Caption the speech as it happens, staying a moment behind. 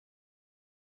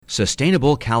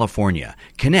Sustainable California.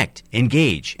 Connect,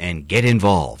 engage, and get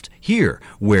involved. Here,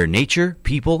 where nature,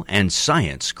 people, and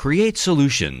science create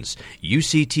solutions.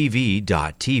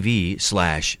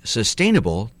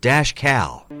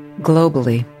 uctv.tv/sustainable-cal.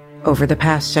 Globally, over the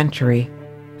past century,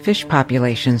 fish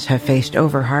populations have faced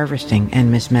overharvesting and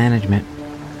mismanagement.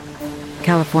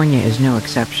 California is no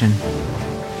exception.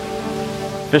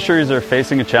 Fisheries are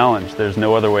facing a challenge. There's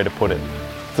no other way to put it.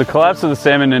 The collapse of the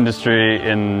salmon industry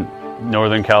in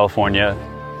Northern California,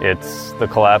 it's the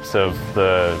collapse of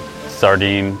the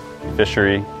sardine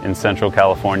fishery in Central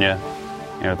California,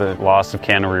 the loss of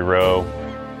Cannery Row,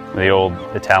 the old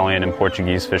Italian and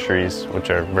Portuguese fisheries,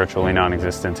 which are virtually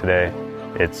non-existent today.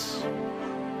 It's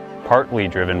partly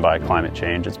driven by climate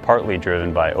change. It's partly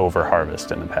driven by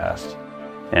overharvest in the past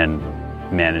and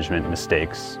management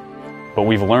mistakes. But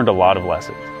we've learned a lot of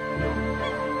lessons.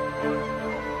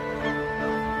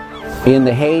 In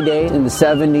the heyday, in the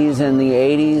 70s and the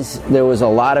 80s, there was a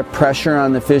lot of pressure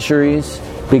on the fisheries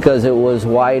because it was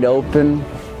wide open.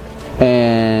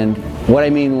 And what I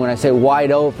mean when I say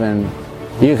wide open,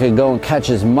 you could go and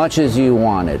catch as much as you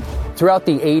wanted. Throughout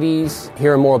the 80s,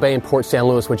 here in Morro Bay and Port San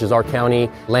Luis, which is our county,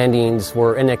 landings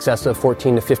were in excess of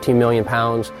 14 to 15 million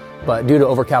pounds. But due to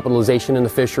overcapitalization in the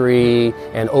fishery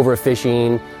and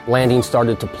overfishing, landings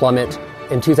started to plummet.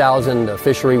 In 2000, the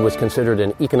fishery was considered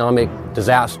an economic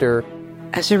disaster.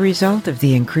 As a result of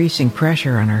the increasing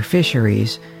pressure on our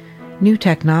fisheries, new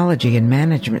technology and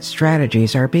management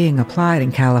strategies are being applied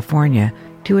in California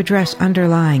to address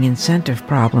underlying incentive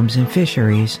problems in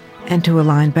fisheries and to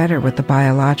align better with the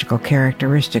biological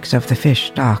characteristics of the fish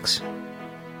stocks.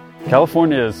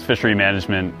 California's fishery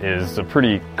management is a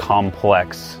pretty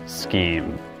complex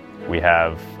scheme. We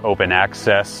have open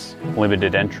access,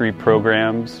 limited entry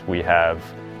programs, we have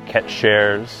catch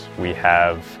shares, we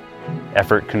have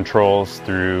effort controls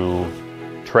through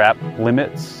trap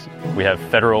limits. We have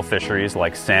federal fisheries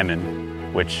like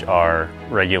salmon, which are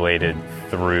regulated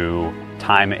through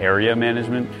time area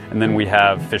management. And then we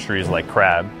have fisheries like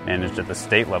crab, managed at the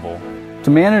state level.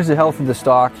 To manage the health of the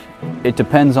stock, it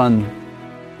depends on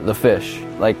the fish.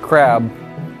 Like crab,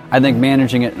 I think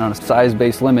managing it on a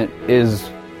size-based limit is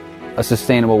a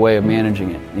sustainable way of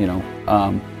managing it,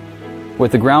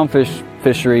 With the groundfish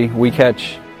fishery, we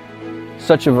catch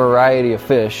such a variety of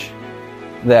fish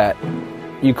that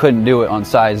you couldn't do it on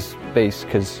size base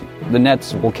because the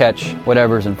nets will catch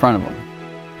whatever's in front of them.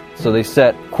 So they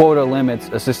set quota limits,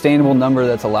 a sustainable number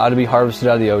that's allowed to be harvested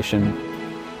out of the ocean,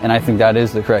 and I think that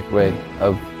is the correct way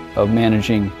of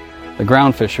managing the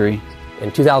ground fishery.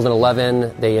 In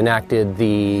 2011, they enacted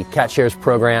the catch shares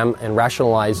program and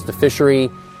rationalized the fishery.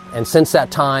 And since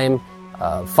that time,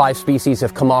 5 species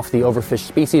have come off the overfished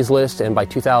species list, and by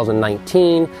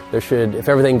 2019, if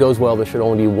everything goes well, there should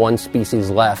only be 1 species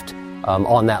left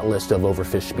on that list of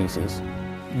overfished species.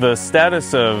 The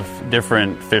status of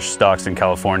different fish stocks in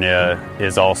California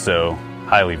is also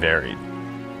highly varied.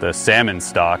 The salmon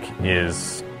stock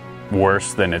is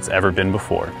worse than it's ever been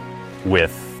before,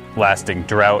 with lasting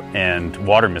drought and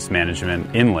water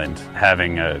mismanagement inland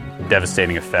having a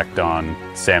devastating effect on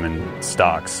salmon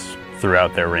stocks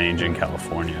throughout their range in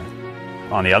California.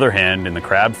 On the other hand, in the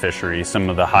crab fishery, some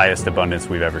of the highest abundance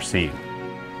we've ever seen.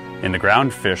 In the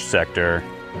ground fish sector,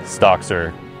 stocks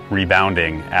are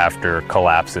rebounding after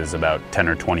collapses about 10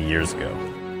 or 20 years ago.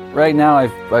 Right now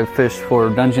I've fished for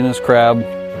Dungeness crab,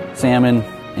 salmon,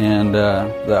 and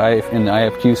in the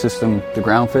IFQ system, the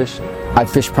ground fish. I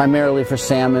fish primarily for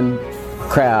salmon,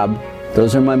 crab.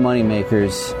 Those are my money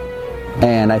makers.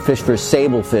 And I fish for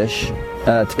sable fish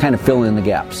to kind of fill in the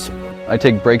gaps. I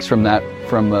take breaks from the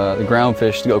ground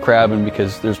fish to go crabbing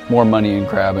because there's more money in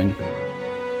crabbing.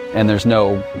 And there's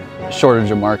no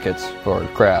shortage of markets for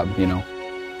crab,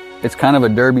 It's kind of a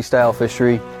derby-style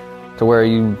fishery to where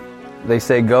they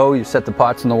say go, you set the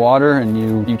pots in the water, and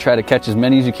you try to catch as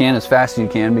many as you can as fast as you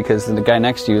can because the guy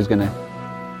next to you is going to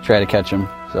try to catch them.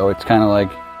 So it's kind of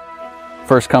like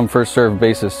first come, first served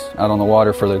basis out on the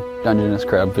water for the Dungeness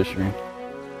crab fishery.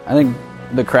 I think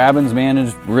the crabbing's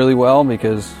managed really well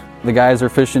because the guys are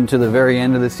fishing to the very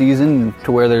end of the season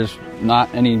to where there's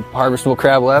not any harvestable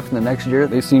crab left, and the next year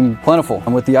they seem plentiful.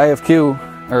 And with the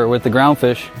IFQ, or with the ground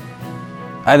fish,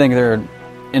 I think they're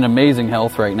in amazing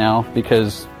health right now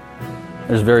because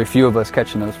there's very few of us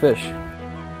catching those fish.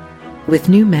 With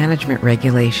new management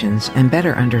regulations and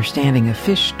better understanding of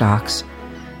fish stocks,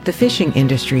 the fishing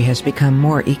industry has become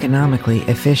more economically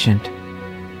efficient.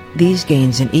 These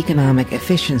gains in economic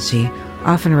efficiency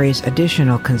often raise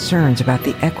additional concerns about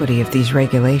the equity of these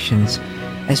regulations,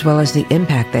 as well as the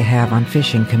impact they have on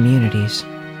fishing communities.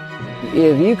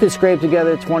 If you could scrape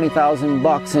together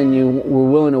 $20,000 and you were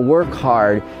willing to work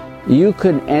hard, you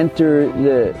could enter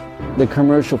the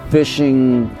commercial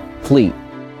fishing fleet.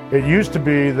 It used to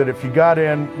be that if you got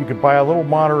in, you could buy a little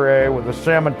Monterey with a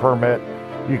salmon permit.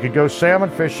 You could go salmon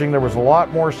fishing. There was a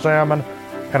lot more salmon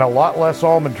and a lot less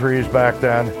almond trees back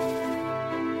then.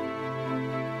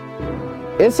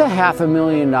 It's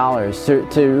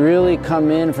 $500,000 to really come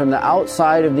in from the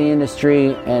outside of the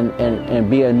industry and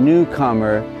be a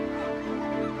newcomer,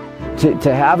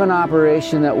 to have an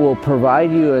operation that will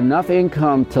provide you enough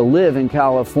income to live in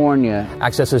California.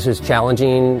 Access is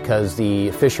challenging because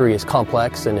the fishery is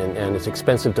complex and it's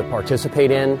expensive to participate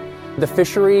in. The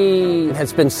fishery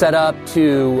has been set up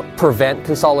to prevent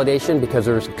consolidation because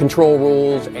there's control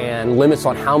rules and limits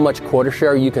on how much quota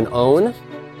share you can own.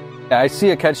 I see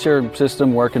a catch share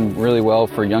system working really well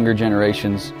for younger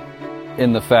generations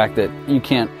in the fact that you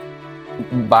can't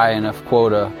buy enough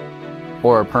quota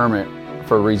or a permit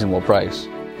for a reasonable price.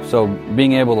 So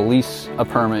being able to lease a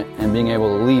permit and being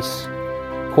able to lease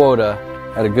quota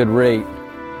at a good rate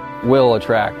will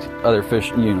attract other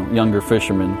younger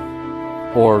fishermen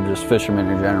or just fishermen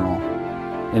in general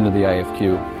into the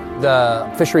IFQ.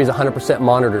 The fishery is 100%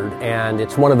 monitored, and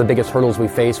it's one of the biggest hurdles we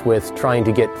face with trying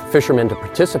to get fishermen to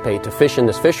participate, to fish in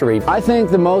this fishery. I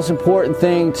think the most important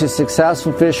thing to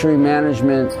successful fishery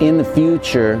management in the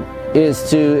future is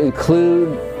to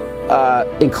include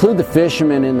the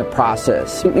fishermen in the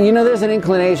process. You know, there's an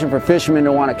inclination for fishermen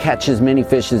to want to catch as many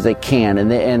fish as they can,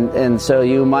 and so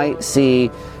you might see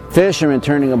fishermen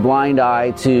turning a blind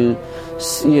eye to,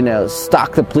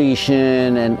 stock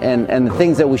depletion and the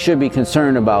things that we should be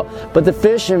concerned about. But the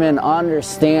fishermen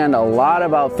understand a lot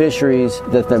about fisheries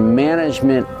that the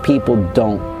management people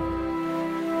don't.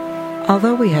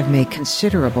 Although we have made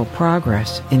considerable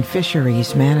progress in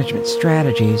fisheries management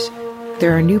strategies,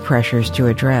 there are new pressures to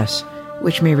address,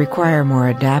 which may require more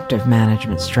adaptive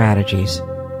management strategies.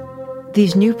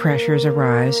 These new pressures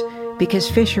arise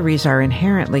because fisheries are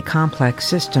inherently complex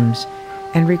systems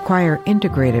and require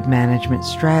integrated management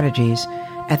strategies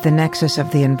at the nexus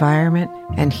of the environment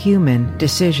and human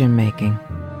decision-making.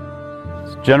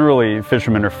 Generally,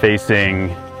 fishermen are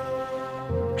facing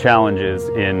challenges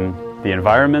in the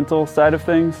environmental side of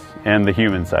things and the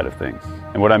human side of things.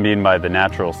 And what I mean by the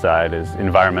natural side is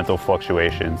environmental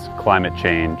fluctuations, climate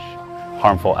change,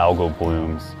 harmful algal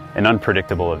blooms, and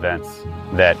unpredictable events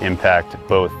that impact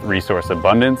both resource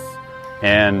abundance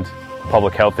and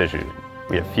public health issues.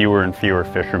 We have fewer and fewer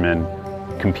fishermen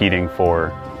competing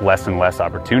for less and less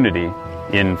opportunity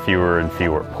in fewer and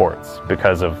fewer ports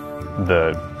because of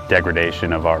the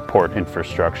degradation of our port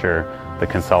infrastructure, the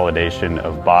consolidation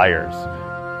of buyers.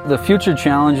 The future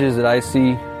challenges that I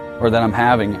see, or that I'm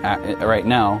having right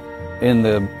now in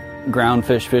the ground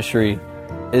fish fishery,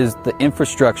 is the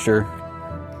infrastructure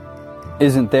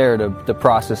isn't there to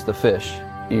process the fish.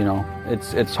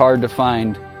 It's hard to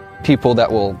find people that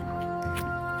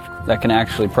can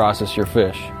actually process your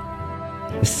fish.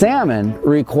 Salmon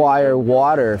require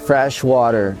water, fresh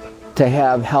water, to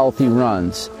have healthy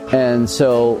runs. And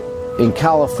so in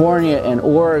California and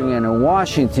Oregon and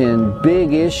Washington,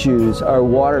 big issues are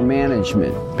water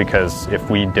management. Because if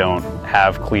we don't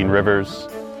have clean rivers,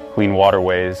 clean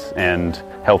waterways, and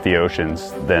healthy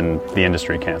oceans, then the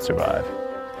industry can't survive.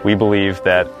 We believe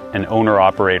that an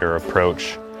owner-operator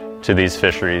approach to these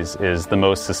fisheries is the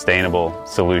most sustainable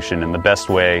solution and the best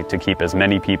way to keep as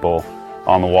many people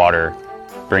on the water,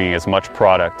 bringing as much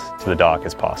product to the dock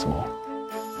as possible.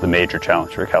 The major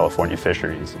challenge for California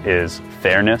fisheries is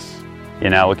fairness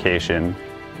in allocation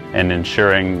and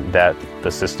ensuring that the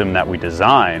system that we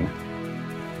design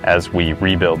as we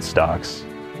rebuild stocks,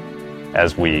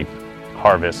 as we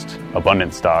harvest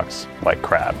abundant stocks like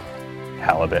crab,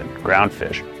 halibut,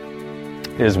 groundfish,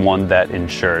 is one that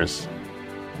ensures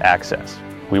access.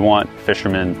 We want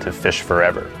fishermen to fish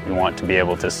forever. We want to be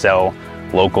able to sell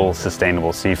local,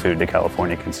 sustainable seafood to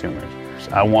California consumers.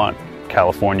 I want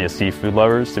California seafood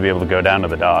lovers to be able to go down to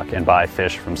the dock and buy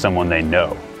fish from someone they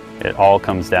know. It all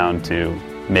comes down to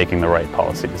making the right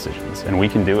policy decisions, and we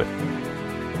can do it.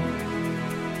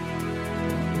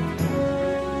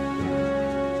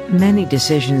 Many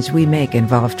decisions we make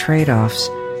involve trade-offs,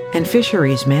 and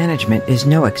fisheries management is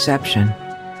no exception.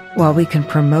 While we can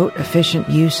promote efficient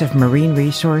use of marine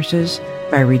resources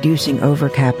by reducing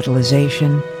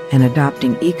overcapitalization and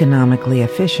adopting economically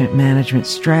efficient management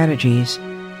strategies,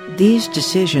 these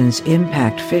decisions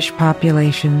impact fish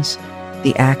populations,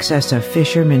 the access of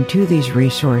fishermen to these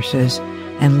resources,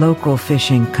 and local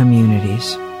fishing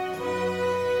communities.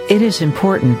 It is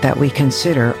important that we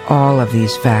consider all of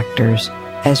these factors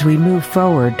as we move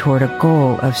forward toward a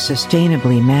goal of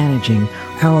sustainably managing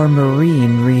our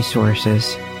marine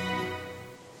resources.